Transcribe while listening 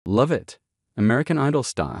Love it. American Idol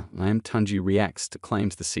star Iam Tongi reacts to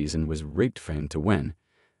claims the season was rigged for him to win.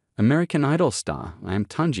 American Idol star Iam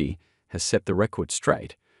Tongi has set the record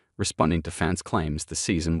straight, responding to fans' claims the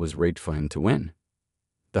season was rigged for him to win.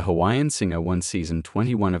 The Hawaiian singer won season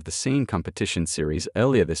 21 of the Scene competition series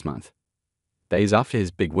earlier this month. Days after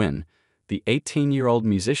his big win, the 18-year-old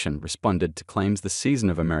musician responded to claims the season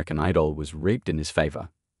of American Idol was rigged in his favor.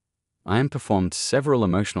 Iam performed several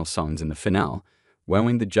emotional songs in the finale,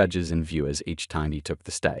 wowing the judges and viewers each time he took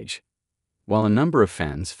the stage. While a number of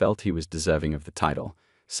fans felt he was deserving of the title,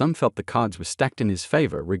 some felt the cards were stacked in his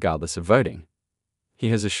favor regardless of voting. He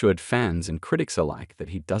has assured fans and critics alike that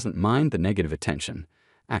he doesn't mind the negative attention.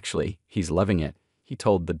 Actually, he's loving it, he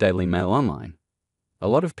told the Daily Mail Online. A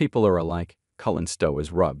lot of people are like, Colin Stowe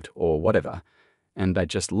is rubbed, or whatever, and I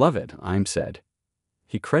just love it, Iam said.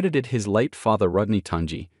 He credited his late father Rodney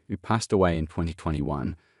Tongi, who passed away in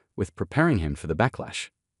 2021, with preparing him for the backlash.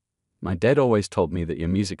 My dad always told me that your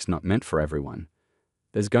music's not meant for everyone.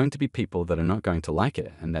 There's going to be people that are not going to like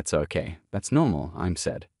it, and that's okay. That's normal, Iam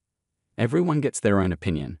said. Everyone gets their own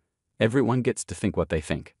opinion. Everyone gets to think what they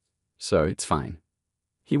think. So it's fine.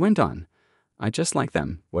 He went on, I just like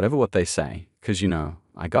them, whatever what they say, 'cause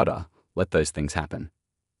I gotta let those things happen.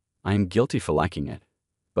 I am guilty for liking it.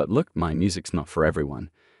 But look, my music's not for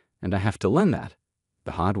everyone, and I have to learn that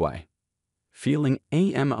the hard way. Feeling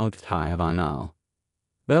Iam Tongi.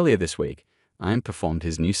 Earlier this week, Iam performed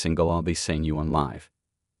his new single I'll Be Seeing You on live.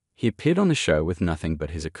 He appeared on the show with nothing but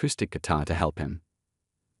his acoustic guitar to help him.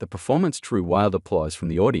 The performance drew wild applause from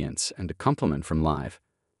the audience and a compliment from live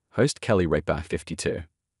host Kelly Raper 52.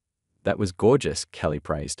 That was gorgeous, Kelly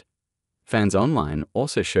praised. Fans online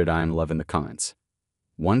also showed Iam love in the comments.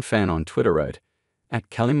 One fan on Twitter wrote, "At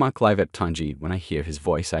Kelly Mark Live at Tongi, when I hear his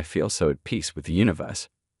voice I feel so at peace with the universe.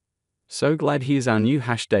 So glad he is our new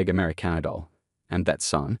 #American Idol. And that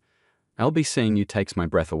song, I'll Be Seeing You takes my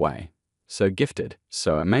breath away. So gifted,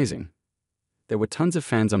 so amazing." There were tons of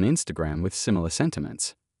fans on Instagram with similar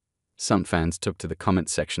sentiments. Some fans took to the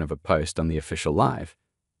comments section of a post on the official Live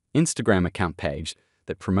Instagram account page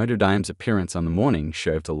that promoted Iam's appearance on the morning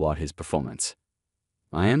show to laud his performance.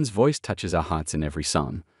 Iam's voice touches our hearts in every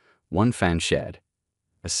song, one fan shared.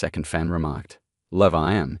 A second fan remarked, "Love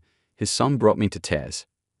Iam, his song brought me to tears.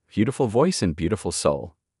 Beautiful voice and beautiful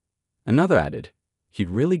soul." Another added, "He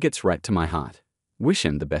really gets right to my heart. Wish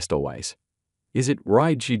him the best always." Is it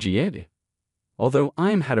right, Gigi? Although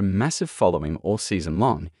Iam had a massive following all season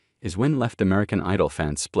long, his win left American Idol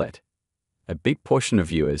fans split. A big portion of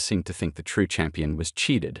viewers seemed to think the true champion was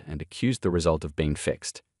cheated and accused the result of being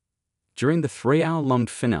fixed. During the 3-hour-long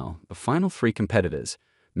finale, the final 3 competitors,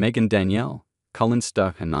 Megan Danielle, Colin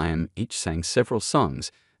Stowe and Iam, each sang several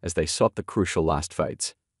songs as they sought the crucial last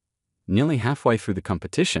votes. Nearly halfway through the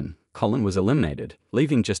competition, Colin was eliminated,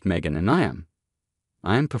 leaving just Megan and Iam.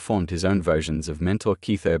 Iam performed his own versions of mentor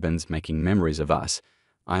Keith Urban's Making Memories of Us,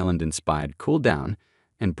 Island-inspired Cool Down,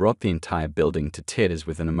 and brought the entire building to tears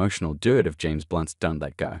with an emotional duet of James Blunt's Don't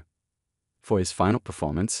Let Go. For his final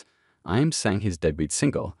performance, Iam sang his debut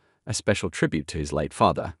single, a special tribute to his late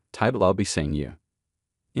father, titled I'll Be Seeing You.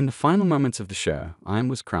 In the final moments of the show, Iam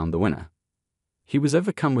was crowned the winner. He was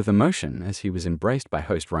overcome with emotion as he was embraced by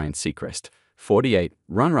host Ryan Seacrest, 48,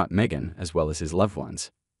 runner-up Megan, as well as his loved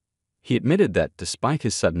ones. He admitted that, despite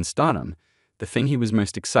his sudden stardom, the thing he was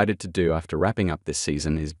most excited to do after wrapping up this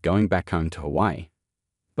season is going back home to Hawaii.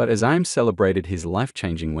 But as Iam celebrated his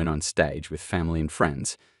life-changing win on stage with family and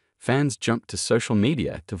friends, fans jumped to social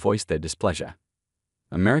media to voice their displeasure.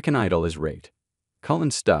 American Idol is rigged.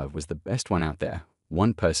 Colin Stowe was the best one out there,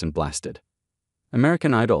 one person blasted.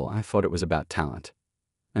 American Idol, I thought it was about talent.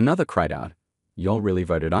 Another cried out, y'all really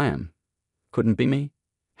voted Iam. Couldn't be me?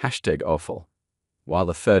 #awful. While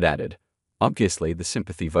a third added, obviously the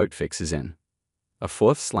sympathy vote fix is in. A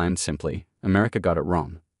fourth slammed simply, America got it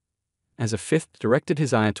wrong. As a fifth directed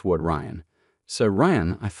his eye toward Ryan. So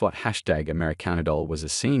Ryan, I thought #American Idol was a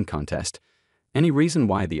singing contest. Any reason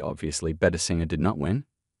why the obviously better singer did not win?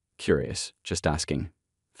 Curious, just asking.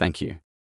 Thank you.